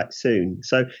quite soon.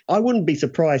 So I wouldn't be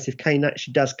surprised if Kane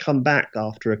actually does come back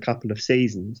after a couple of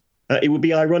seasons. It would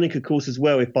be ironic, of course, as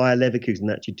well, if Bayer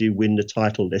Leverkusen actually do win the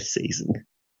title this season.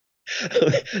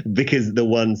 Because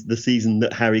the season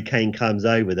that Harry Kane comes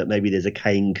over, that maybe there's a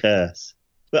Kane curse.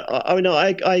 But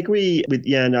I agree with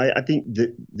Jan. I think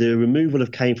that the removal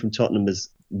of Kane from Tottenham has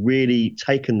really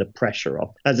taken the pressure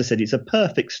off. As I said, it's a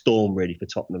perfect storm really for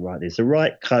Tottenham right there. It's the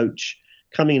right coach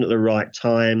coming in at the right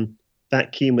time,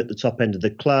 vacuum at the top end of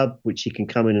the club, which he can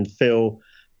come in and fill.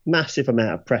 Massive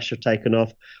amount of pressure taken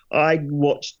off. I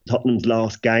watched Tottenham's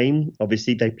last game.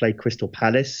 Obviously, they played Crystal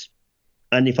Palace.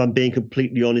 And if I'm being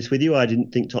completely honest with you, I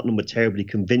didn't think Tottenham were terribly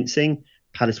convincing.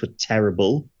 Palace were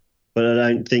terrible, but I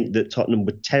don't think that Tottenham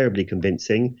were terribly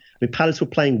convincing. I mean, Palace were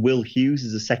playing Will Hughes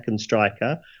as a second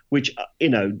striker, which,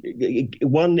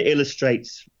 one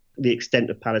illustrates the extent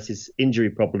of Palace's injury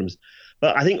problems.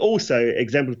 But I think also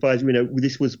exemplifies,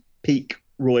 this was peak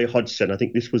Roy Hodgson. I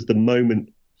think this was the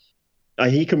moment.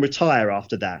 He can retire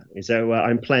after that. So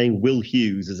I'm playing Will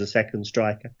Hughes as a second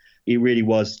striker. It really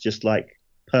was just like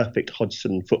perfect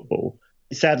Hodgson football.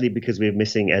 Sadly, because we're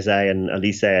missing Eze and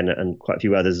Elise and quite a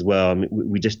few others as well, I mean,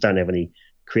 we just don't have any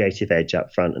creative edge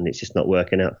up front, and it's just not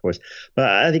working out for us. But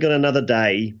I think on another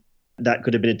day, that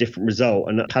could have been a different result,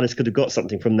 and Palace could have got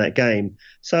something from that game.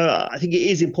 So I think it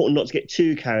is important not to get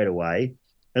too carried away,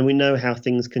 and we know how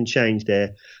things can change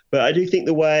there. But I do think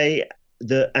the way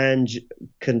that Ange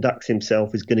conducts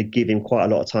himself is going to give him quite a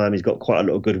lot of time. He's got quite a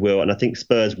lot of goodwill, and I think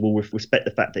Spurs will respect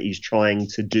the fact that he's trying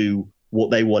to do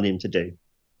what they want him to do.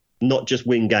 Not just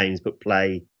win games, but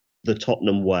play the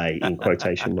Tottenham way, in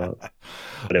quotation marks,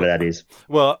 whatever that is.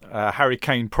 Well, Harry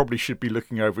Kane probably should be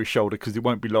looking over his shoulder because it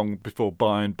won't be long before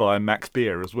Bayern buy Max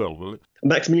Beer as well, will it?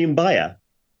 Maximilian Bayer.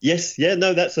 Yes, yeah,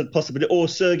 no, that's a possibility. Or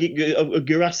Sergei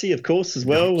Guirassy, of course, as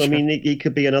well. I mean, he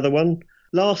could be another one.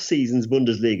 Last season's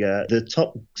Bundesliga, the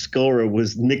top scorer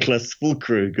was Niklas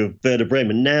Füllkrug of Werder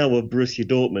Bremen, now of Borussia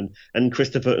Dortmund, and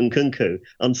Christopher Nkunku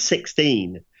on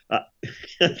 16.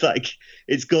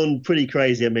 It's gone pretty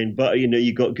crazy. I mean, but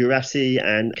you've got Guirassy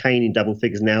and Kane in double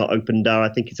figures now. Openda,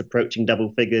 I think, is approaching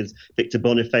double figures. Victor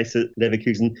Boniface at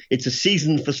Leverkusen. It's a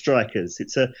season for strikers.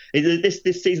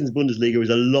 This season's Bundesliga is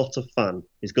a lot of fun.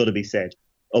 It's got to be said.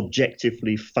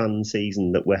 Objectively fun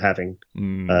season that we're having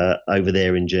over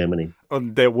there in Germany.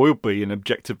 And there will be an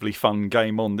objectively fun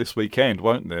game on this weekend,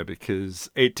 won't there? Because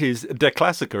it is Der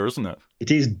Klassiker, isn't it?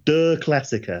 It is Der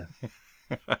Klassiker.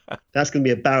 That's going to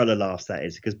be a barrel of laughs, that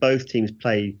is, because both teams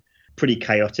play pretty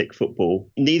chaotic football.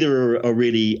 Neither are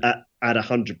really at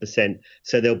 100%,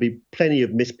 so there'll be plenty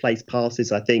of misplaced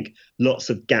passes, I think, lots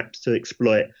of gaps to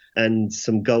exploit and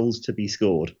some goals to be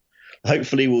scored.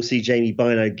 Hopefully we'll see Jamie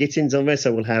Bynoe-Gittins on there,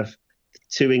 so we'll have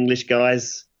two English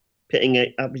guys pitting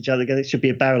it up each other again. It should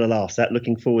be a barrel of laughs.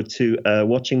 Looking forward to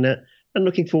watching that. And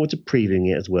looking forward to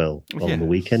previewing it as well on the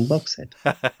weekend box set.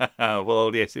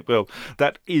 Well, yes, it will.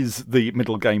 That is the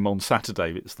middle game on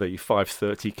Saturday. It's the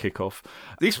 5:30 kickoff.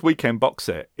 This weekend box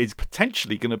set is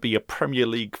potentially going to be a Premier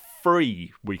League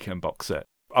free weekend box set.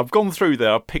 I've gone through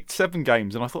there, I've picked 7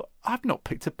 games, and I thought, I've not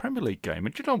picked a Premier League game.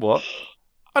 And do you know what?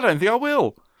 I don't think I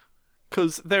will.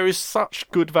 Because there is such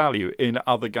good value in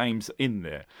other games in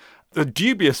there. The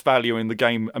dubious value in the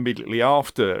game immediately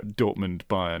after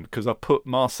Dortmund-Bayern, because I put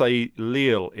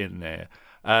Marseille-Lille in there.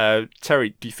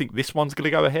 Terry, do you think this one's going to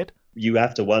go ahead? You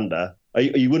have to wonder.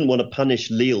 You wouldn't want to punish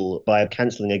Lille by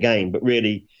cancelling a game, but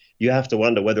really you have to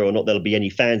wonder whether or not there'll be any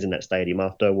fans in that stadium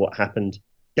after what happened.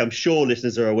 I'm sure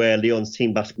listeners are aware Lyon's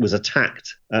team bus was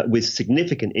attacked with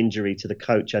significant injury to the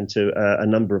coach and to a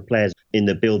number of players in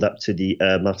the build-up to the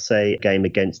Marseille game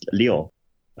against Lyon.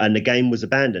 And the game was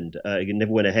abandoned. It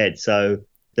never went ahead. So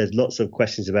there's lots of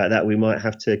questions about that. We might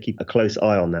have to keep a close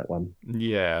eye on that one.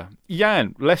 Yeah.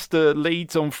 Jan, Leicester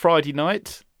Leeds on Friday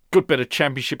night. Good bit of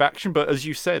championship action. But as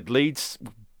you said, Leeds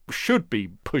should be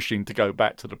pushing to go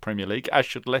back to the Premier League, as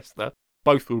should Leicester.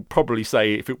 Both would probably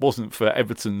say if it wasn't for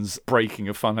Everton's breaking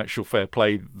of financial fair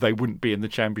play, they wouldn't be in the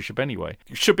championship anyway.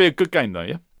 It should be a good game, though,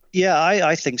 yeah? Yeah,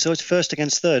 I think so. It's first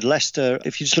against third. Leicester,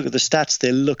 if you just look at the stats,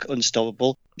 they look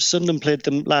unstoppable. Sunderland played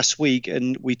them last week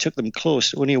and we took them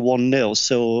close, only a 1-0.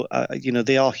 So,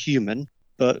 they are human.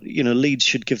 But, Leeds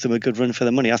should give them a good run for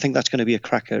their money. I think that's going to be a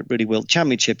cracker. It really will.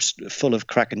 Championship's full of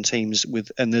cracking teams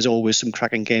and there's always some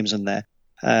cracking games in there.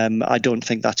 I don't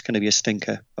think that's going to be a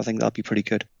stinker. I think that'll be pretty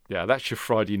good. Yeah, that's your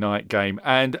Friday night game.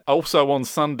 And also on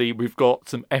Sunday, we've got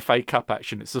some FA Cup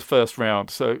action. It's the first round.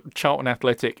 So Charlton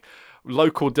Athletic,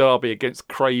 local derby against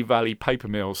Cray Valley Paper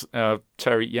Mills.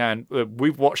 Terry, Jan,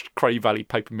 we've watched Cray Valley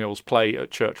Paper Mills play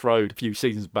at Church Road a few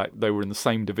seasons back. They were in the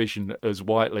same division as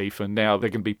Whiteleaf, and now they're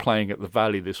going to be playing at the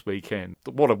Valley this weekend.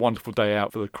 What a wonderful day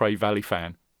out for the Cray Valley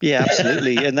fan. Yeah,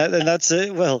 absolutely. and that's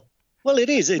it. Well, it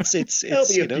is. It's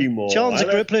Charlton's a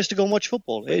great place to go and watch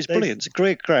football. It is brilliant. It's a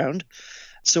great ground.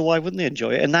 So why wouldn't they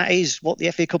enjoy it? And that is what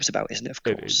the FA Cup's about, isn't it? Of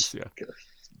course. It is, yeah.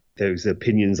 Those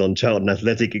opinions on Charlton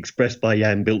Athletic expressed by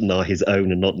Jan Bilton are his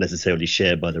own and not necessarily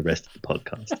shared by the rest of the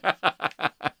podcast.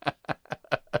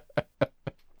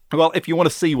 Well, if you want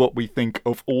to see what we think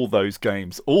of all those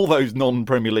games, all those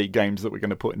non-Premier League games that we're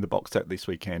going to put in the box set this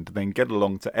weekend, then get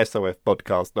along to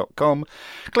sofpodcast.com,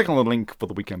 click on the link for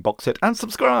the weekend box set and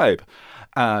subscribe.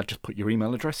 Just put your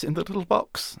email address in the little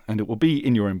box and it will be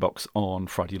in your inbox on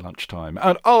Friday lunchtime.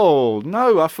 And oh,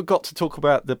 no, I forgot to talk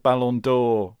about the Ballon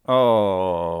d'Or.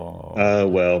 Oh.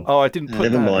 Well. Oh, I didn't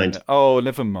put never that mind. in. Oh,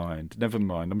 never mind.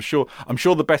 I'm sure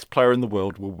the best player in the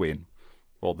world will win.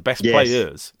 Or the best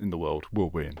players in the world will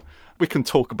win. We can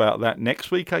talk about that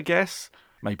next week, I guess.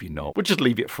 Maybe not. We'll just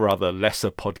leave it for other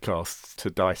lesser podcasts to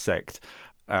dissect.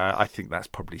 I think that's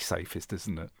probably safest,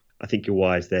 isn't it? I think you're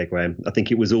wise there, Graham. I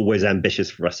think it was always ambitious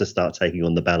for us to start taking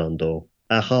on the Ballon d'Or.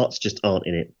 Our hearts just aren't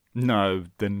in it. No,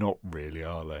 they're not really,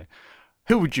 are they?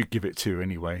 Who would you give it to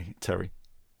anyway, Terry?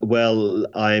 Well,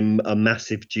 I'm a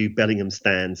massive Jude Bellingham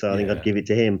stan, so I think I'd give it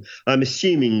to him. I'm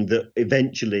assuming that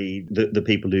eventually the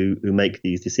people who make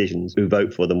these decisions, who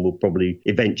vote for them, will probably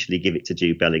eventually give it to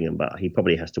Jude Bellingham, but he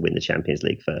probably has to win the Champions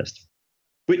League first,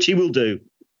 which he will do.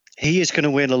 He is going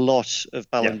to win a lot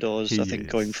of Ballon d'Ors, I think,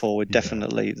 going forward.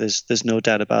 Definitely. There's no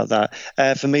doubt about that.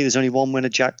 For me, there's only one winner,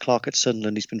 Jack Clarke at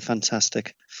Sunderland. He's been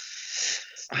fantastic.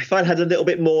 If I'd had a little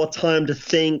bit more time to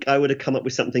think, I would have come up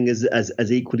with something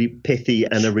as equally pithy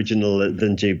and original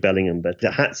than Jude Bellingham. But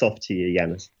hats off to you,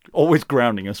 Yanis. Always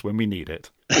grounding us when we need it.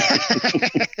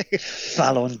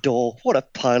 Ballon d'Or. What a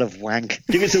pile of wank.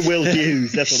 Give it to Will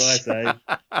Hughes. That's what I say.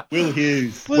 Will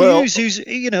Hughes. Will Hughes, who's,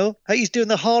 he's doing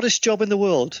the hardest job in the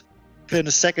world. Playing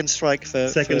a second striker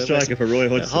for Roy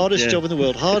Hodgson. Hardest job in the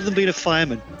world. Harder than being a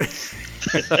fireman.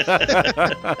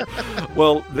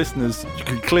 Well, listeners, you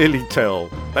can clearly tell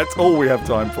that's all we have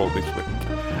time for this week.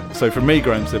 So from me,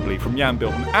 Graham Sibley, from Jan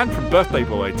Bilton, and from birthday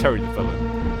boy Terry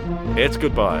DeVillen, it's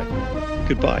goodbye.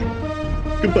 Goodbye.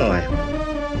 Goodbye.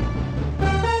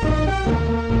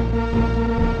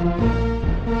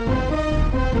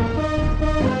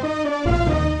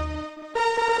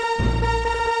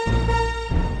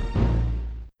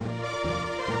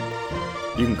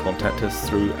 You can contact us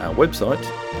through our website,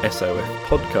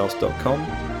 sofpodcast.com,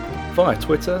 via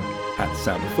Twitter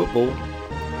 @soundoffootball,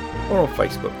 or on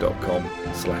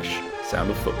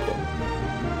facebook.com/soundoffootball.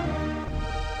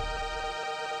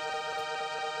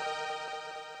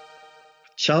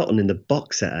 Charlton in the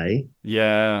box set, eh?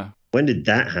 Yeah. When did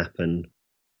that happen?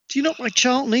 Do you not like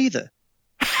Charlton either?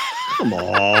 Come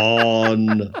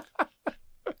on.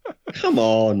 Come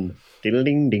on. Ding,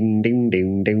 ding, ding, ding,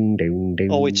 ding, ding,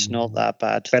 ding. Oh, it's not that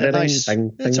bad. They're nice.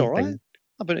 It's all right.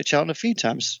 I've been to Charlton a few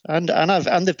times, and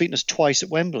they've beaten us twice at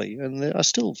Wembley, and I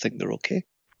still think they're okay.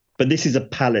 But this is a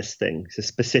Palace thing. It's a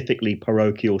specifically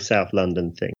parochial South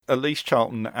London thing. At least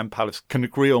Charlton and Palace can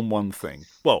agree on one thing.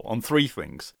 Well, on three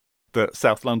things. That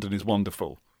South London is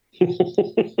wonderful.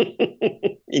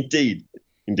 Indeed.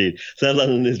 South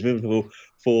London is wonderful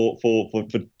for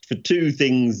two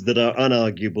things that are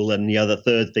unarguable, and the other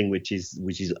third thing, which is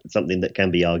something that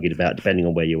can be argued about depending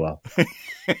on where you are.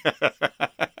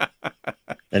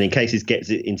 And in case it gets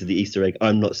it into the Easter egg,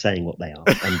 I'm not saying what they are.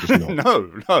 I'm just not.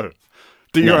 No.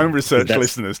 Do your own research,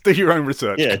 listeners. Do your own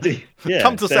research. Yeah.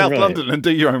 Come to South London and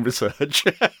do your own research.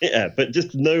 Yeah, but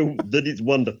just know that it's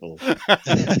wonderful.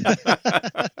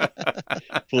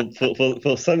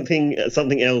 for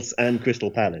something else and Crystal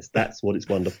Palace. That's what it's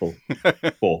wonderful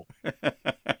for.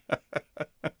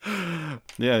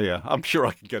 Yeah. I'm sure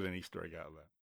I could get an Easter egg out of that.